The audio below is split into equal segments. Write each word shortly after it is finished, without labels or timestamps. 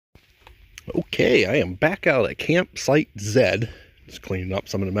Okay, I am back out at Campsite Z. Just cleaning up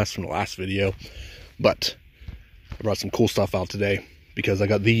some of the mess from the last video. But I brought some cool stuff out today because I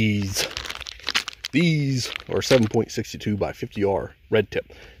got these. These are 7.62 by 50R red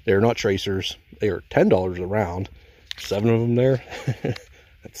tip. They're not tracers. They are $10 a round. 7 of them there.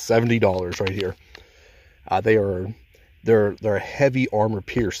 That's $70 right here. They're heavy armor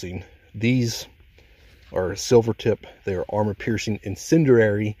piercing. These are silver tip. They are armor piercing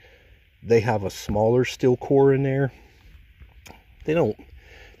incendiary. They have a smaller steel core in there.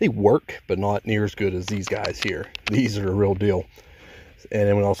 They work, but not near as good as these guys here. These are a real deal. And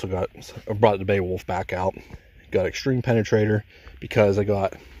then I brought the Beowulf back out. Got extreme penetrator because I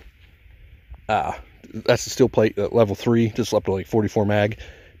got, that's the steel plate at level 3, just up to like 44 mag.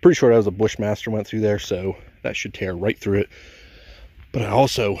 Pretty sure that was a Bushmaster went through there, so that should tear right through it. But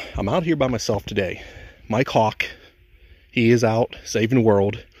I'm out here by myself today. Mike Hawk, he is out saving the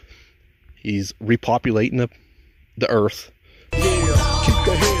world. He's repopulating the earth. Yeah, keep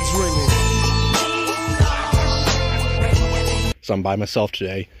the heads ringing. So I'm by myself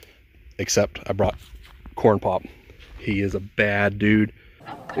today, except I brought Corn Pop. He is a bad dude.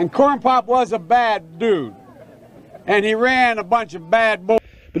 And Corn Pop was a bad dude. And he ran a bunch of bad boys.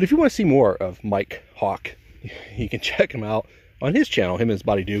 But if you want to see more of Mike Hawk, you can check him out on his channel. Him and his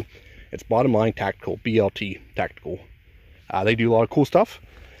buddy do. It's BottomLineTactical, BLT Tactical. They do a lot of cool stuff.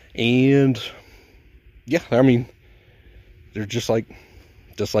 And yeah, I mean, they're just like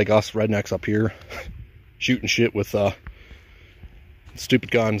us rednecks up here shooting shit with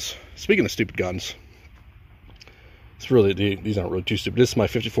stupid guns. Speaking of stupid guns, these aren't really too stupid. This is my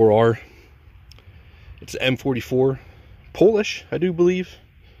 54R. It's M44, Polish, I do believe.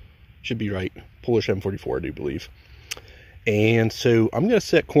 Should be right. Polish M44, I do believe. And so I'm gonna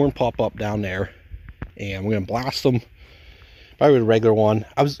set Corn Pop up down there, and we're gonna blast them. Probably with a regular one.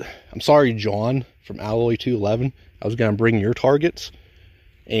 I'm sorry, John from Alloy 211. I was gonna bring your targets,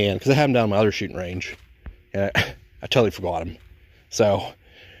 and because I have them down my other shooting range, and I totally forgot them. So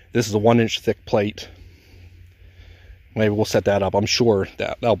this is a 1-inch thick plate. Maybe we'll set that up. I'm sure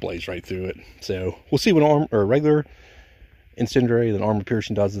that'll blaze right through it. So we'll see what regular incendiary, then armor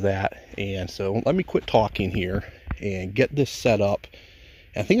piercing does that. And so let me quit talking here and get this set up.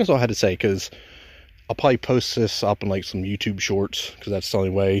 And I think that's all I had to say, because I'll probably post this up in like some YouTube shorts, because that's the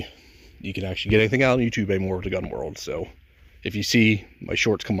only way you can actually get anything out on YouTube anymore with the gun world. So if you see my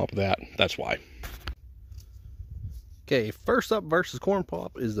shorts come up with that, that's why. Okay, first up versus Corn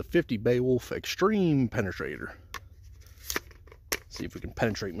Pop is the 50 Beowulf Extreme Penetrator. See if we can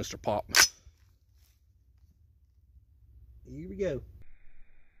penetrate Mr. Pop. Here we go.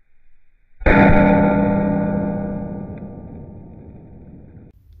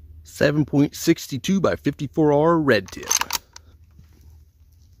 .62 by 54R red tip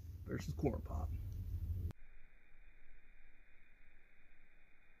versus Corn Pop.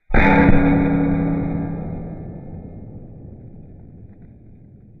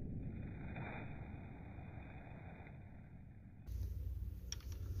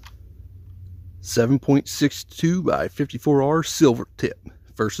 .62 by 54R silver tip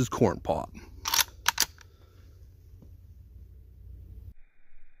versus Corn Pop.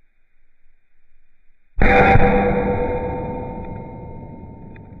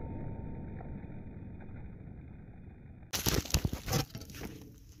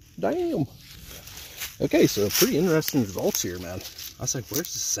 Damn. Okay, so pretty interesting results here, man. I was like,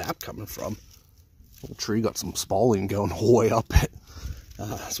 where's the sap coming from? Little tree got some spalling going the whole way up it.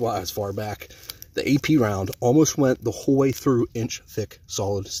 That's why I was far back. The AP round almost went the whole way through inch thick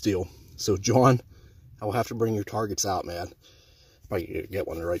solid steel. So John, I will have to bring your targets out, man. Probably get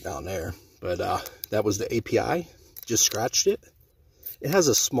one right down there. But that was the API. Just scratched it. It has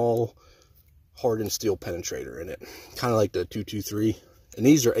a small hardened steel penetrator in it, kind of like the 223. And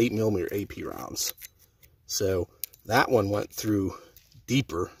these are 8mm AP rounds. So that one went through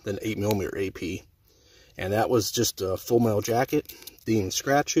deeper than 8mm AP. And that was just a full metal jacket. Didn't even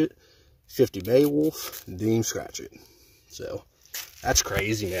scratch it. 50 Beowulf. Didn't even scratch it. So that's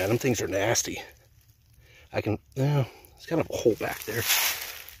crazy, man. Them things are nasty. It's kind of a hole back there.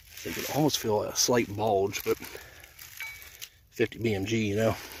 I can almost feel a slight bulge, but 50 BMG, you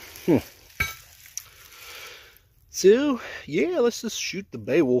know. So, yeah, let's just shoot the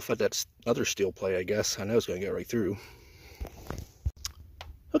Beowulf at that other steel plate, I guess. I know it's going to get right through.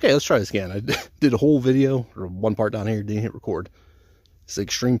 Okay, let's try this again. I did a whole video, or one part down here, didn't hit record. It's the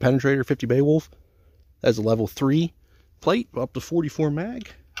Extreme Penetrator 50 Beowulf. That's a level 3 plate, up to 44 mag.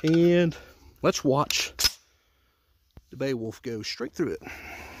 And let's watch the Beowulf go straight through it.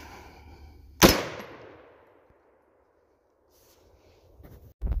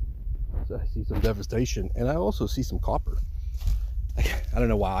 I see some devastation, and I also see some copper. I don't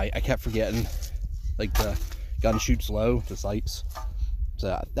know why. I kept forgetting, like, the gun shoots low, the sights.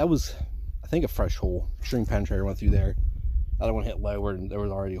 So that was, I think, a fresh hole. String penetrator went through there. The other one hit lower, and there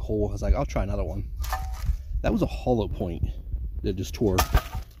was already a hole. I was like, I'll try another one. That was a hollow point that just tore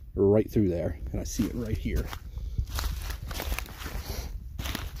right through there, and I see it right here.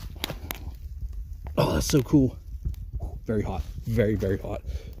 Oh, that's so cool. Very hot. Very, very hot.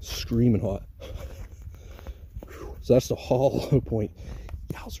 Screaming hot. So that's the hollow point.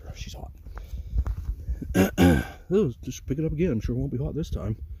 Yowzer, she's hot. Oh, just pick it up again. I'm sure it won't be hot this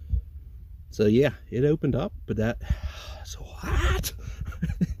time. So yeah, it opened up, but that's so hot.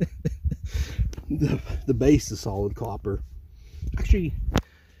 The base is solid copper. Actually,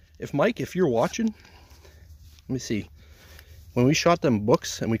 if you're watching, let me see. When we shot them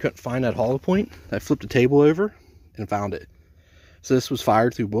books and we couldn't find that hollow point, I flipped the table over and found it. So this was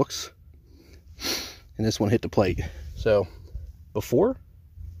fired through books, and this one hit the plate. So before,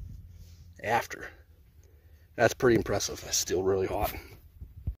 after. That's pretty impressive. That's still really hot.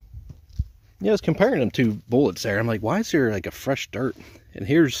 Yeah, I was comparing them two bullets there. I'm like, why is there like a fresh dirt? And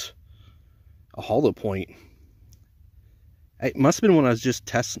here's a hollow point. It must have been when I was just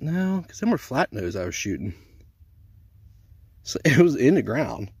testing. No, because them were flat nose I was shooting. So it was in the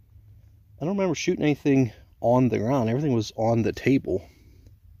ground. I don't remember shooting anything on the ground. Everything was on the table.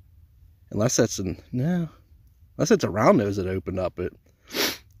 Unless that's unless it's a round nose that opened up, but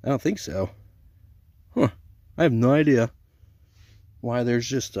I don't think so. Huh. I have no idea why there's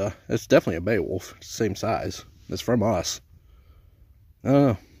just it's definitely a Beowulf. It's the same size. It's from us. I don't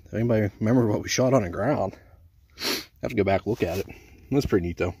know. Does anybody remember what we shot on the ground? I have to go back and look at it. That's pretty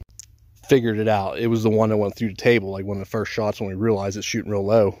neat though. Figured it out. It was the one that went through the table, like one of the first shots when we realized it's shooting real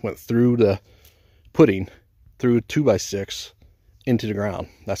low. Went through the pudding, through a 2x6 into the ground.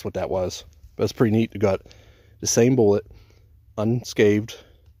 That's what that was. But it's pretty neat. We got the same bullet, unscathed,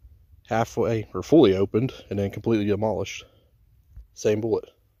 halfway or fully opened, and then completely demolished. Same bullet,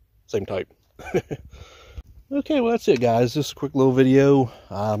 same type. Okay, well that's it, guys. Just a quick little video.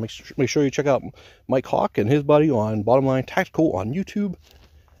 Make sure you check out Mike Hawk and his buddy on BottomLineTactical on YouTube.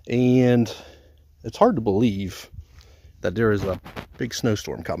 And it's hard to believe that there is a big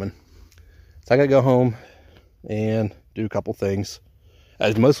snowstorm coming. So I gotta go home and do a couple things.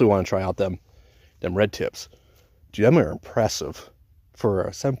 I mostly want to try out them red tips. Dude, them are impressive for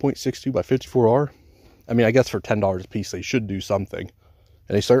a 7.62 by 54R. I mean, I guess for $10 a piece, they should do something.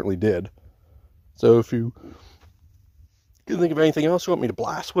 And they certainly did. So if you can think of anything else you want me to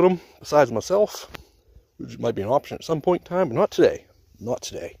blast with them, besides myself, which might be an option at some point in time, but not today. Not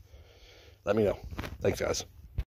today. Let me know. Thanks, guys.